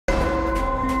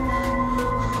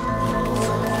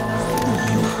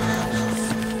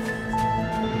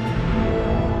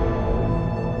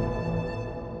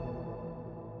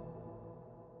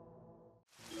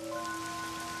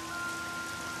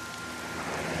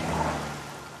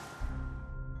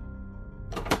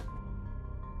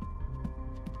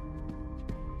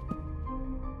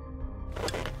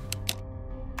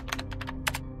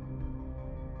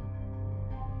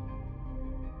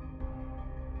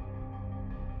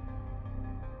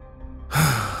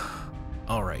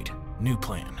New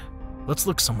plan. Let's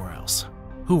look somewhere else.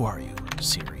 Who are you,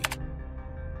 Siri?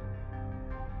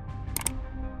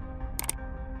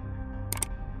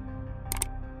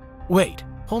 Wait,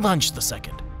 hold on just a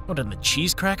second. What, in the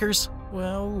cheese crackers?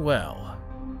 Well.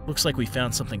 Looks like we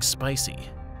found something spicy.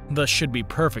 Thus should be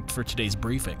perfect for today's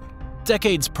briefing.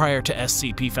 Decades prior to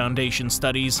SCP Foundation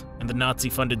studies and the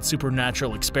Nazi-funded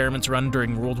supernatural experiments run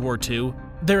during World War II,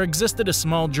 there existed a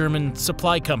small German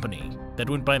supply company that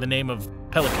went by the name of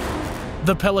Pelican.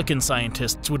 The Pelican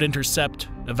scientists would intercept,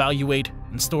 evaluate,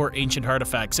 and store ancient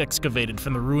artifacts excavated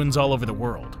from the ruins all over the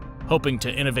world, hoping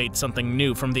to innovate something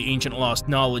new from the ancient lost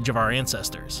knowledge of our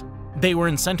ancestors. They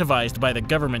were incentivized by the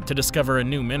government to discover a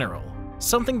new mineral,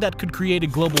 something that could create a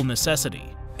global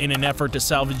necessity, in an effort to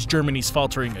salvage Germany's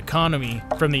faltering economy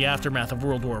from the aftermath of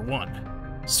World War I.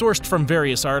 Sourced from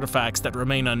various artifacts that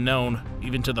remain unknown,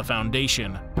 even to the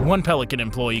Foundation, one Pelican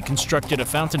employee constructed a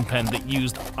fountain pen that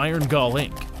used iron gall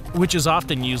ink, which is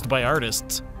often used by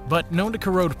artists, but known to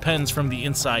corrode pens from the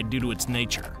inside due to its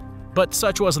nature. But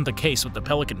such wasn't the case with the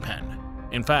Pelican Pen.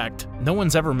 In fact, no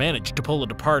one's ever managed to pull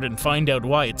it apart and find out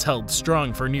why it's held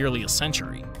strong for nearly a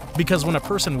century. Because when a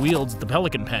person wields the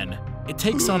Pelican Pen, it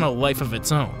takes on a life of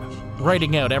its own,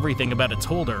 writing out everything about its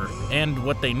holder and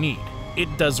what they need.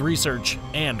 It does research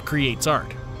and creates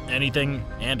art, anything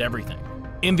and everything.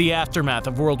 In the aftermath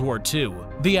of World War II,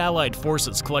 the Allied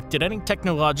forces collected any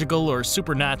technological or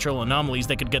supernatural anomalies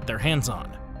they could get their hands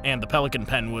on, and the Pelican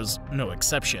Pen was no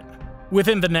exception.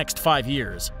 Within the next 5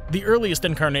 years, the earliest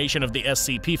incarnation of the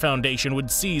SCP Foundation would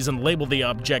seize and label the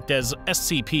object as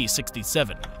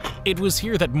SCP-067. It was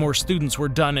here that more students were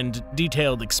done and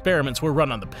detailed experiments were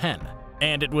run on the pen,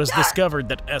 and it was discovered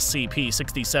that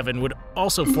SCP-067 would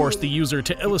also force the user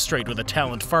to illustrate with a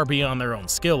talent far beyond their own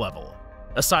skill level,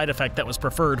 a side effect that was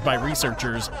preferred by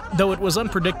researchers, though it was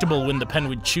unpredictable when the pen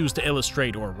would choose to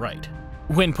illustrate or write.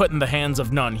 When put in the hands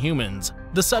of non-humans,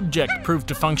 the subject proved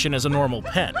to function as a normal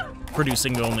pen,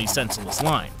 producing only senseless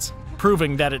lines.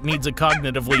 Proving that it needs a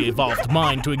cognitively evolved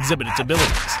mind to exhibit its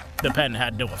abilities, the pen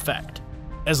had no effect,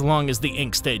 as long as the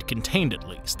ink stayed contained at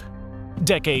least.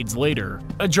 Decades later,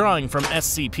 a drawing from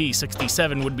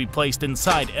SCP-067 would be placed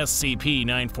inside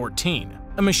SCP-914,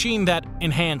 a machine that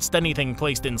enhanced anything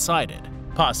placed inside it,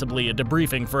 possibly a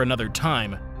debriefing for another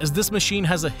time, as this machine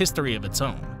has a history of its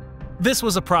own. This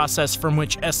was a process from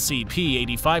which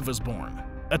SCP-85 was born.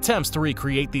 Attempts to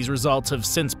recreate these results have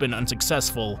since been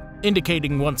unsuccessful,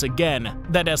 indicating once again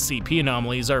that SCP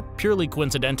anomalies are purely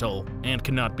coincidental and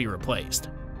cannot be replaced.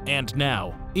 And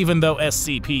now, even though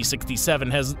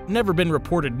SCP-067 has never been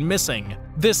reported missing,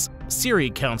 this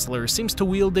Siri counselor seems to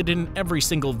wield it in every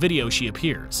single video she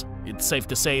appears. It's safe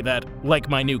to say that, like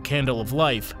my new candle of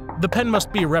life, the pen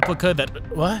must be a replica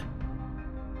that— What?